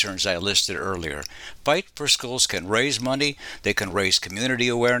these concerns I listed earlier. Fight for Schools can raise money, they can raise community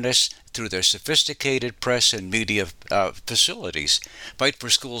awareness through their sophisticated press and media facilities. Fight for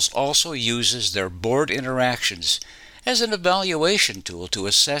Schools also uses their board interactions as an evaluation tool to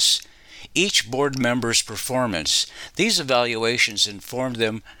assess each board member's performance. These evaluations inform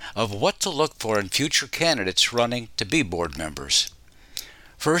them of what to look for in future candidates running to be board members.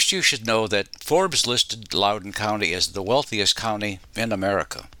 First, you should know that Forbes listed Loudoun County as the wealthiest county in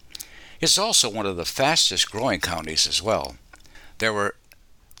America. It's also one of the fastest growing counties as well. There were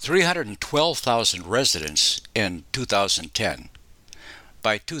 312,000 residents in 2010.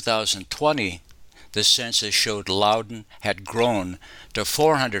 By 2020, the census showed Loudoun had grown to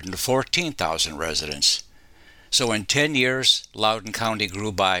 414,000 residents. So in 10 years, Loudoun County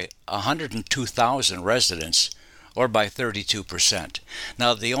grew by 102,000 residents, or by 32%.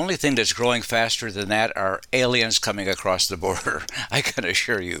 Now, the only thing that's growing faster than that are aliens coming across the border, I can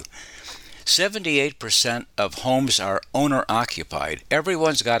assure you. 78% of homes are owner-occupied.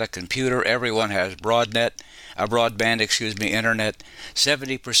 Everyone's got a computer, everyone has broadband, internet.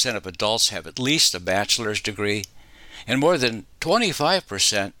 70% of adults have at least a bachelor's degree, and more than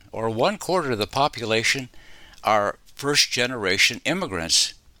 25%, or 1/4 of the population, are first-generation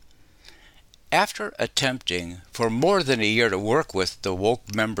immigrants. After attempting for more than a year to work with the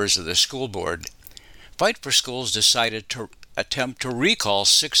woke members of the school board, Fight for Schools decided to attempt to recall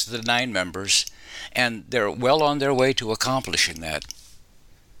 6 of the 9 members, and they're well on their way to accomplishing that.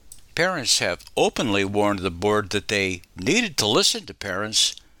 Parents have openly warned the board that they needed to listen to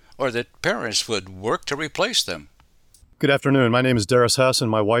parents, or that parents would work to replace them. Good afternoon. My name is Darius Hess,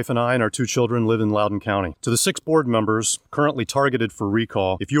 and my wife and I and our 2 children live in Loudoun County. To the 6 board members currently targeted for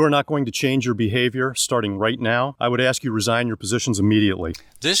recall, if you are not going to change your behavior starting right now, I would ask you resign your positions immediately.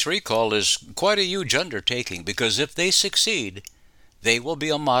 This recall is quite a huge undertaking because if they succeed, they will be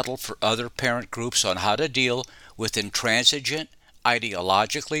a model for other parent groups on how to deal with intransigent,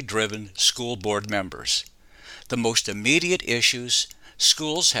 ideologically driven school board members. The most immediate issues: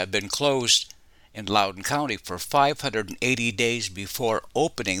 schools have been closed in Loudoun County for 580 days before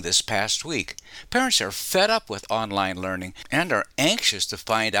opening this past week. Parents are fed up with online learning and are anxious to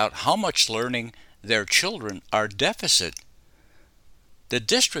find out how much learning their children are deficit. The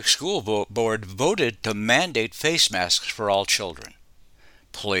district school board voted to mandate face masks for all children.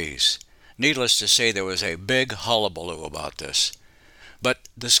 Please, needless to say, there was a big hullabaloo about this. But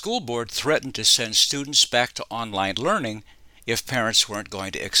the school board threatened to send students back to online learning if parents weren't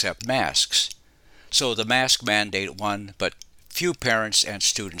going to accept masks. So the mask mandate won, but few parents and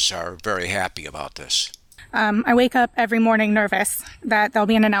students are very happy about this. I wake up every morning nervous that there'll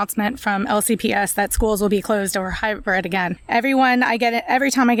be an announcement from LCPS that schools will be closed or hybrid again. Every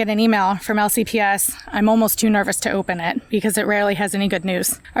time I get an email from LCPS, I'm almost too nervous to open it because it rarely has any good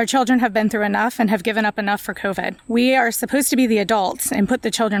news. Our children have been through enough and have given up enough for COVID. We are supposed to be the adults and put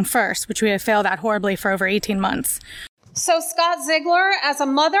the children first, which we have failed at horribly for over 18 months. So, Scott Ziegler, as a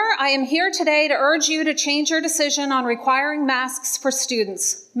mother, I am here today to urge you to change your decision on requiring masks for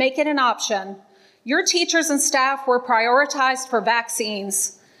students. Make it an option. Your teachers and staff were prioritized for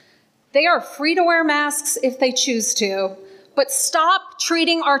vaccines. They are free to wear masks if they choose to, but stop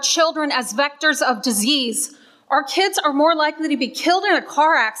treating our children as vectors of disease. Our kids are more likely to be killed in a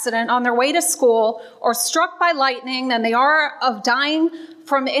car accident on their way to school or struck by lightning than they are of dying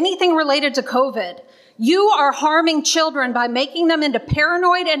from anything related to COVID. You are harming children by making them into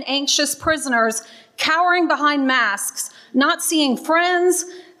paranoid and anxious prisoners, cowering behind masks, not seeing friends,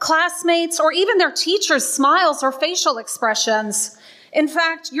 classmates, or even their teachers' smiles or facial expressions. In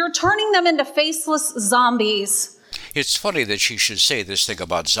fact, you're turning them into faceless zombies. It's funny that she should say this thing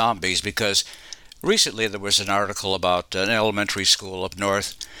about zombies because recently there was an article about an elementary school up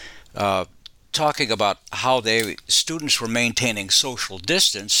north talking about how students were maintaining social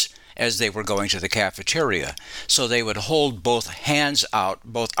distance as they were going to the cafeteria. So they would hold both arms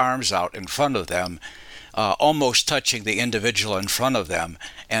out in front of them, almost touching the individual in front of them,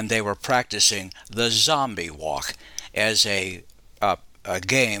 and they were practicing the zombie walk as a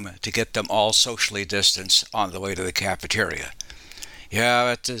game to get them all socially distanced on the way to the cafeteria.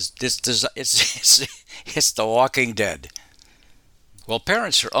 Yeah, it's the Walking Dead. Well,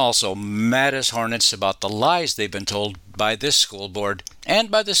 parents are also mad as hornets about the lies they've been told by this school board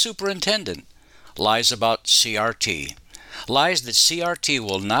and by the superintendent. Lies about CRT. Lies that CRT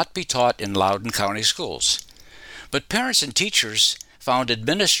will not be taught in Loudoun County schools. But parents and teachers found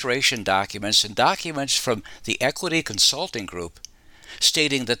administration documents and documents from the Equity Consulting Group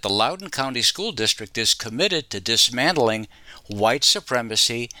stating that the Loudoun County School District is committed to dismantling white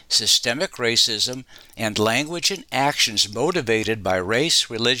supremacy, systemic racism, and language and actions motivated by race,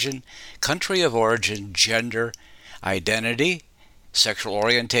 religion, country of origin, gender, identity, sexual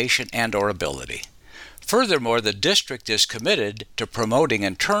orientation, and/or ability. Furthermore, the district is committed to promoting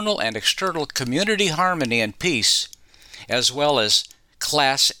internal and external community harmony and peace, as well as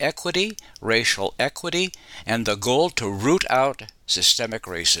class equity, racial equity, and the goal to root out systemic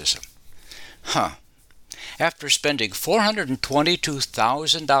racism. After spending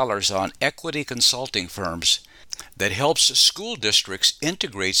 $422,000 on equity consulting firms that helps school districts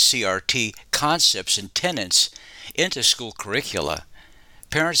integrate CRT concepts and tenets into school curricula,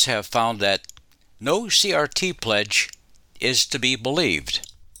 parents have found that no CRT pledge is to be believed.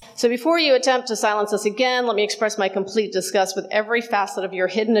 So before you attempt to silence us again, let me express my complete disgust with every facet of your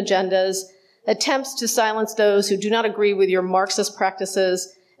hidden agendas, attempts to silence those who do not agree with your Marxist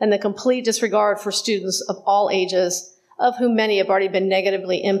practices, and the complete disregard for students of all ages, of whom many have already been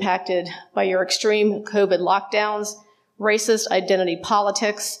negatively impacted by your extreme COVID lockdowns, racist identity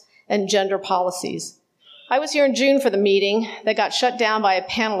politics, and gender policies. I was here in June for the meeting that got shut down by a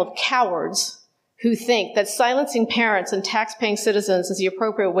panel of cowards who think that silencing parents and tax-paying citizens is the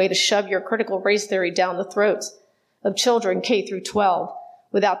appropriate way to shove your critical race theory down the throats of children K through 12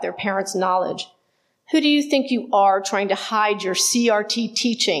 without their parents' knowledge. Who do you think you are trying to hide your CRT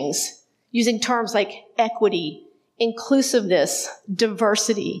teachings using terms like equity, inclusiveness,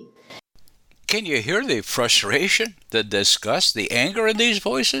 diversity? Can you hear the frustration, the disgust, the anger in these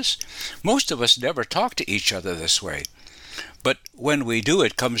voices? Most of us never talk to each other this way. But when we do,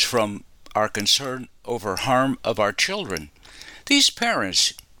 it comes from our concern over harm of our children. These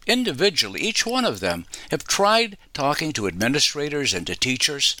parents, individually, each one of them, have tried talking to administrators and to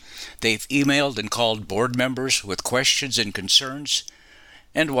teachers. They've emailed and called board members with questions and concerns.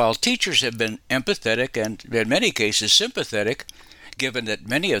 And while teachers have been empathetic and, in many cases, sympathetic, given that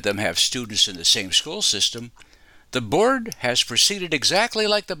many of them have students in the same school system, the board has proceeded exactly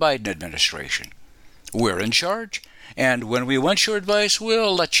like the Biden administration. We're in charge, and when we want your advice,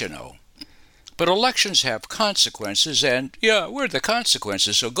 we'll let you know. But elections have consequences, and we're the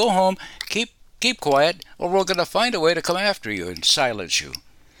consequences, so go home, keep quiet, or we're going to find a way to come after you and silence you.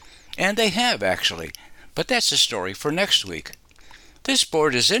 And they have, actually, but that's a story for next week. This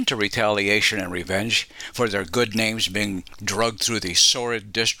board is into retaliation and revenge for their good names being drugged through the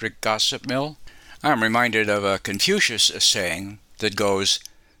sordid district gossip mill. I'm reminded of a Confucius saying that goes,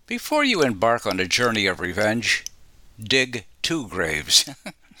 "Before you embark on a journey of revenge, dig 2 graves."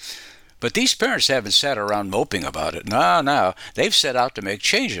 But these parents haven't sat around moping about it. No, they've set out to make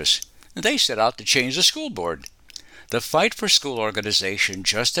changes. They set out to change the school board. The Fight for School organization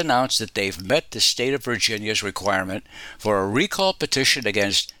just announced that they've met the state of Virginia's requirement for a recall petition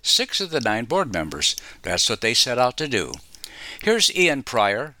against 6 of the 9 board members. That's what they set out to do. Here's Ian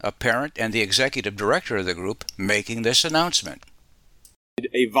Pryor, a parent and the executive director of the group, making this announcement.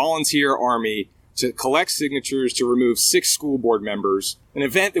 A volunteer army to collect signatures to remove 6 school board members, an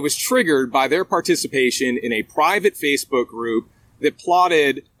event that was triggered by their participation in a private Facebook group that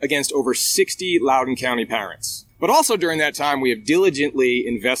plotted against over 60 Loudoun County parents. But also during that time, we have diligently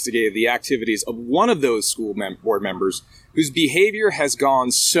investigated the activities of one of those school board members whose behavior has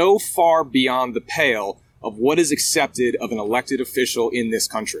gone so far beyond the pale of what is accepted of an elected official in this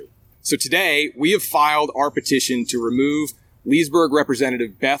country. So today, we have filed our petition to remove Leesburg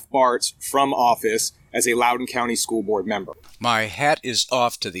Representative Beth Bartz from office as a Loudoun County School Board member. My hat is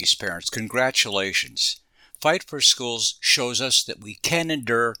off to these parents. Congratulations. Fight for Schools shows us that we can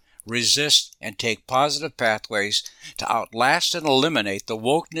endure, resist, and take positive pathways to outlast and eliminate the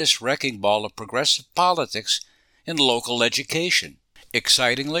wokeness wrecking ball of progressive politics in local education.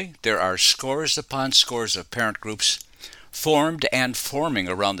 Excitingly, there are scores upon scores of parent groups formed and forming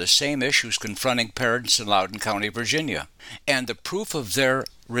around the same issues confronting parents in Loudoun County, Virginia. And the proof of their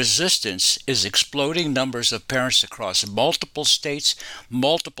resistance is exploding numbers of parents across multiple states,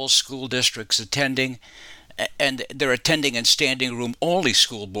 multiple school districts attending, and they're attending in standing room only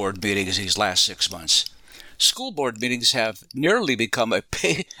school board meetings these last 6 months. School board meetings have nearly become a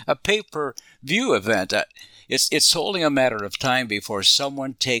pay-per-view event. It's only a matter of time before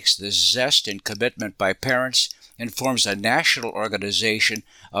someone takes the zest and commitment by parents and forms a national organization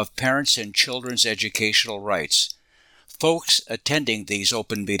of parents and children's educational rights. Folks attending these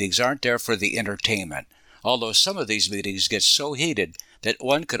open meetings aren't there for the entertainment, although some of these meetings get so heated that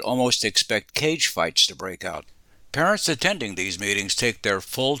one could almost expect cage fights to break out. Parents attending these meetings take their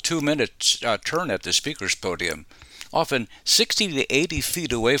full 2-minute turn at the speaker's podium, often 60 to 80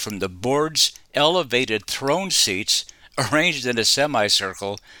 feet away from the board's elevated throne seats arranged in a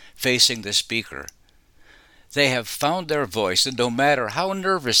semicircle facing the speaker. They have found their voice, and no matter how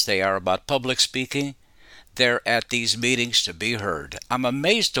nervous they are about public speaking, they're at these meetings to be heard. I'm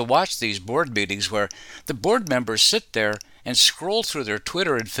amazed to watch these board meetings where the board members sit there and scroll through their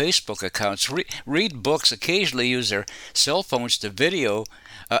Twitter and Facebook accounts, read books, occasionally use their cell phones to video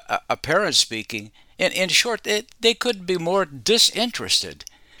a parent speaking. In short, they couldn't be more disinterested.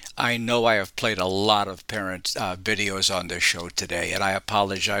 I know I have played a lot of parent videos on this show today, and I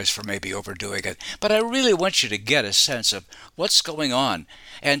apologize for maybe overdoing it, but I really want you to get a sense of what's going on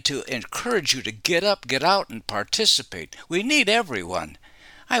and to encourage you to get up, get out, and participate. We need everyone.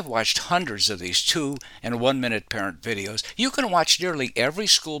 I've watched hundreds of these 2- and 1-minute parent videos. You can watch nearly every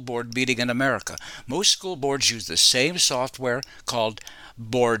school board meeting in America. Most school boards use the same software called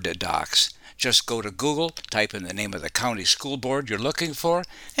Board Docs. Just go to Google, type in the name of the county school board you're looking for,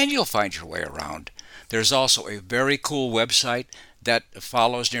 and you'll find your way around. There's also a very cool website that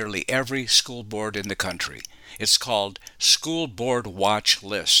follows nearly every school board in the country. It's called School Board Watch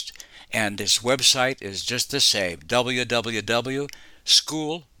List, and this website is just the same,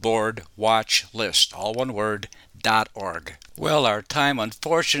 www.schoolboardwatchlist, all one word, .org. Well, our time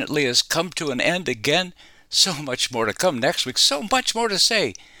unfortunately has come to an end again. So much more to come next week, so much more to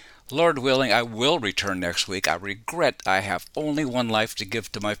say. Lord willing, I will return next week. I regret I have only one life to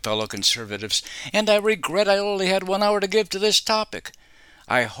give to my fellow conservatives, and I regret I only had 1 hour to give to this topic.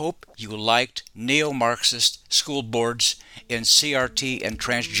 I hope you liked Neo-Marxist school boards in CRT and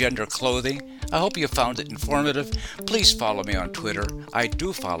transgender clothing. I hope you found it informative. Please follow me on Twitter. I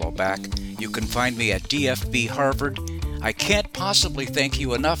do follow back. You can find me at DFB Harvard. I can't possibly thank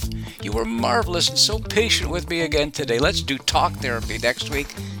you enough. You were marvelous and so patient with me again today. Let's do talk therapy next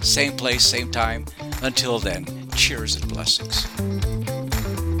week. Same place, same time. Until then, cheers and blessings.